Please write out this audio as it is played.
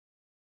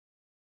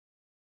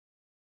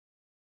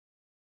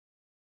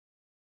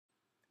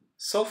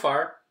So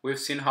far, we've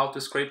seen how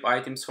to scrape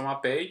items from a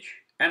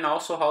page and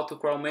also how to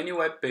crawl many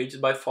web pages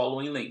by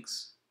following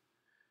links.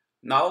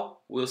 Now,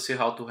 we'll see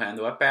how to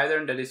handle a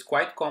pattern that is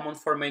quite common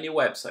for many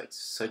websites,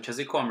 such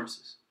as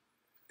e-commerces.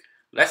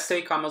 Let's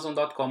take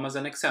Amazon.com as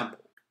an example.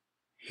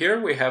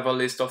 Here we have a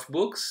list of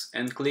books,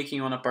 and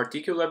clicking on a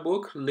particular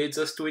book leads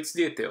us to its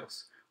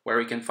details, where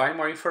we can find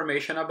more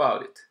information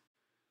about it.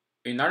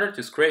 In order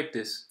to scrape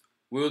this,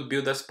 we would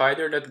build a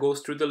spider that goes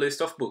through the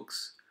list of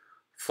books,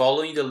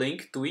 following the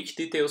link to each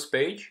details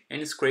page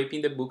and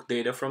scraping the book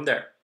data from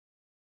there.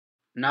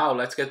 Now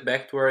let's get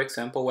back to our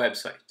example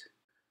website.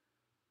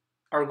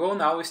 Our goal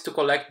now is to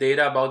collect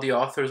data about the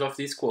authors of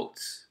these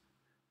quotes.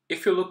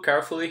 If you look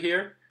carefully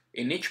here,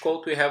 in each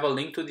quote we have a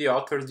link to the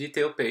author's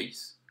detail page,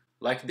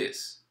 like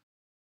this.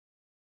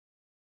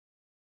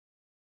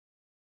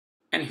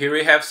 And here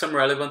we have some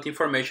relevant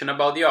information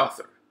about the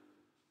author.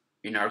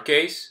 In our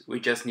case, we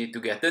just need to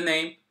get the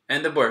name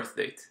and the birth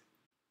date.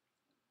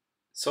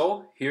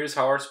 So here's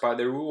how our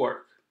spider will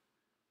work.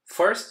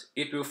 First,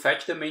 it will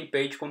fetch the main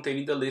page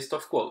containing the list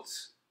of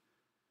quotes.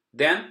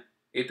 Then,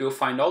 it will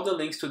find all the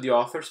links to the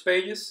author's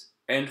pages,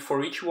 and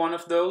for each one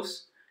of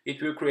those,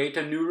 it will create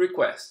a new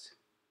request.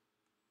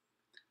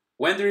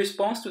 When the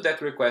response to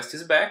that request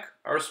is back,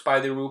 our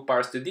spider will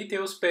parse the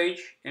details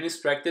page and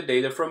extract the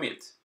data from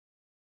it.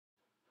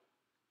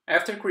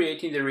 After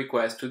creating the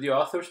request to the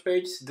author's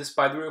page, the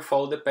spider will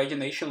follow the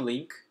pagination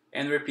link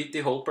and repeat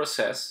the whole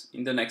process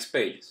in the next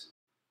pages.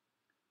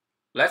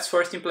 Let's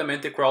first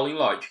implement the crawling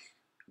logic.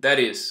 That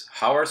is,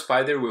 how our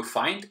spider will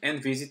find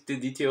and visit the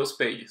details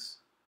pages.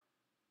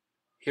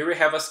 Here we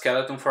have a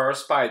skeleton for our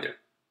spider,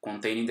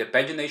 containing the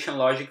pagination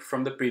logic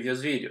from the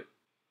previous video.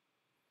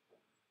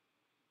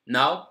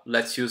 Now,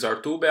 let's use our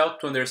tool belt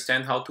to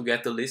understand how to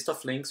get the list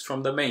of links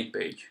from the main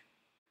page.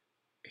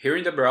 Here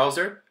in the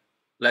browser,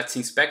 let's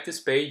inspect this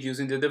page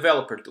using the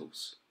developer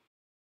tools.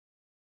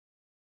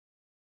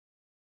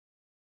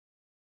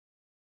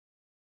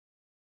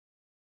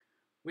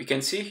 We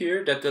can see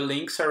here that the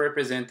links are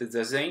represented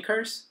as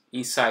anchors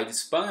inside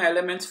span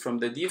elements from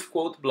the div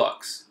quote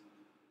blocks.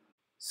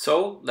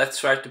 So let's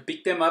try to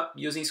pick them up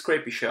using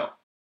scrapyshell.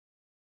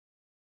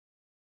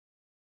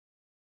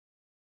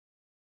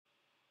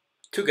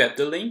 To get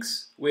the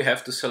links, we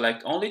have to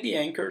select only the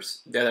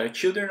anchors that are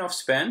children of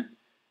span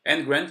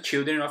and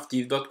grandchildren of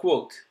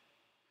div.quote.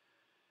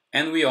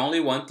 And we only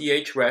want the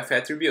href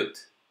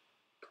attribute.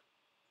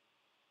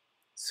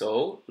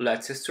 So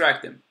let's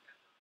extract them.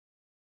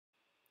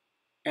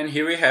 And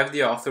here we have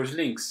the author's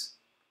links.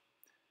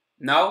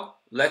 Now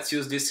let's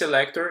use this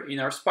selector in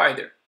our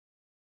spider.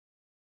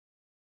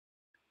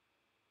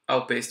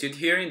 I'll paste it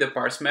here in the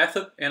parse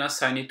method and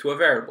assign it to a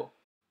variable.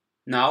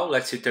 Now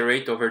let's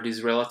iterate over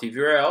these relative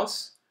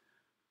URLs,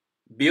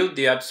 build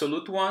the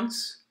absolute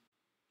ones,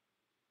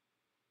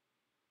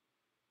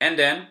 and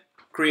then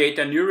create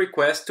a new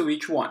request to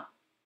each one.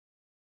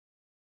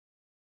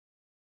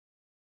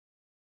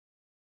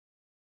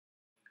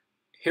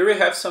 Here we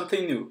have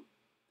something new.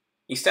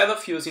 Instead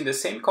of using the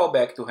same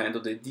callback to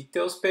handle the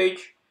details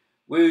page,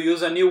 we will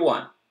use a new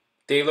one,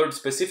 tailored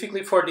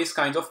specifically for this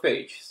kind of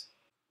pages.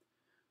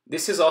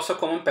 This is also a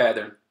common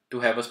pattern,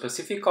 to have a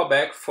specific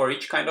callback for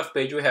each kind of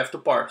page we have to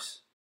parse.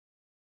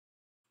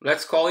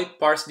 Let's call it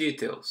parse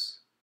details.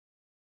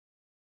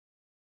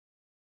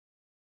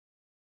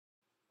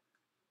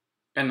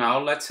 And now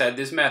let's add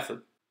this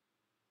method.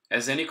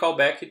 As any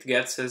callback, it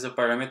gets as a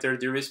parameter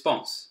the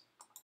response.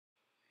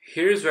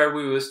 Here is where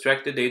we will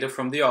extract the data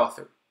from the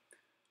author.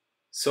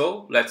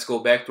 So let's go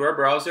back to our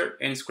browser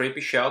and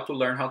scrapyshell to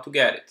learn how to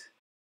get it.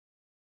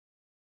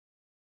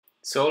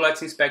 So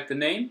let's inspect the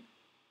name.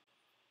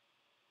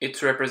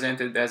 It's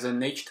represented as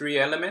an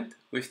H3 element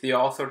with the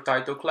author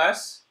title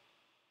class.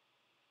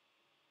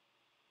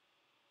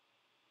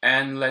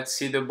 And let's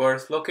see the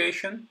birth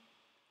location,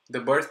 the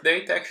birth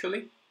date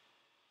actually.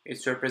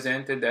 It's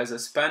represented as a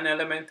span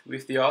element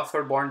with the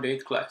author born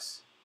date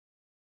class.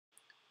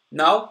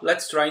 Now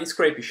let's try in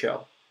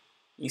scrapyshell.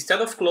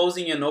 Instead of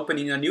closing and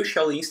opening a new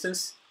shell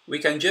instance, we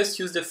can just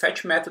use the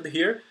fetch method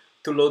here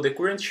to load the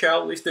current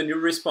shell with the new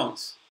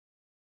response.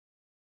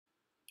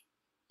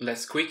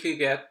 Let's quickly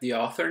get the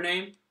author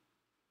name,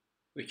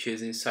 which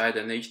is inside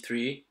an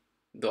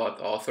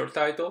h3.author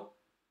title.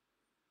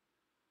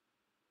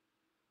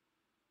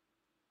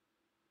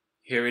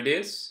 Here it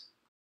is,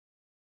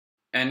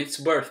 and its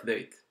birth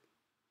date.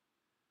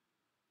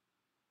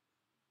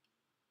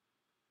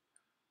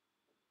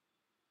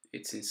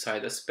 It's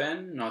inside a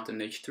span, not an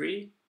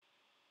h3.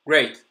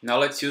 Great, now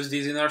let's use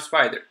these in our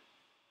spider.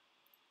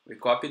 We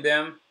copy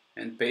them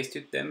and paste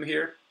them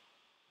here.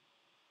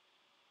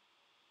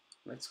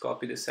 Let's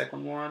copy the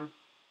second one.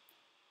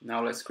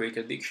 Now let's create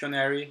a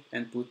dictionary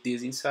and put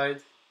these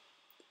inside.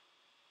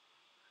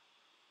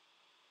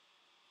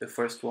 The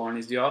first one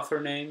is the author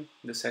name,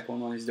 the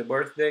second one is the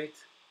birth date,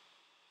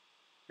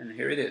 and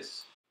here it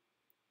is.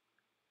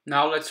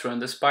 Now let's run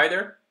the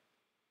spider.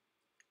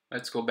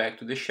 Let's go back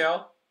to the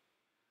shell.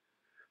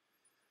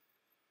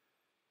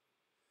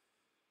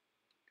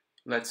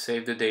 Let's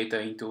save the data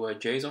into a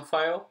JSON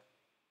file.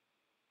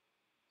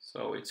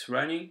 So it's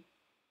running,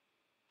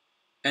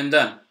 and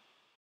done.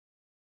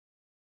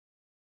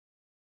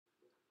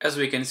 As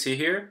we can see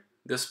here,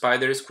 the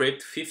spider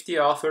scraped 50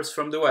 authors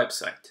from the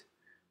website.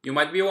 You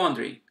might be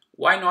wondering,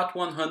 why not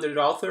 100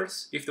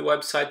 authors if the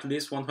website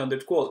lists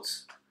 100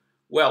 quotes?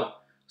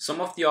 Well,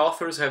 some of the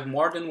authors have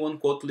more than one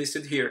quote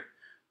listed here,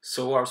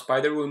 so our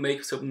spider will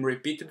make some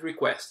repeated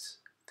requests.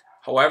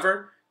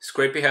 However,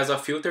 Scrapy has a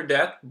filter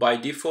that, by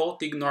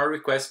default, ignores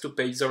requests to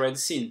pages already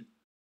seen.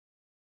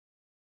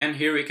 And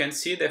here we can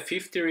see that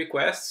 50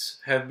 requests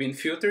have been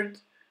filtered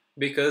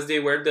because they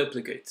were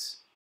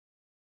duplicates.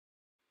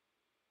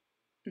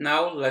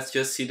 Now let's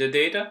just see the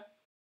data.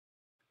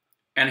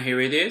 And here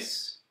it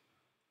is.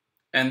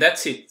 And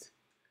that's it.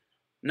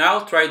 Now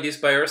try this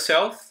by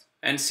yourself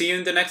and see you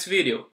in the next video.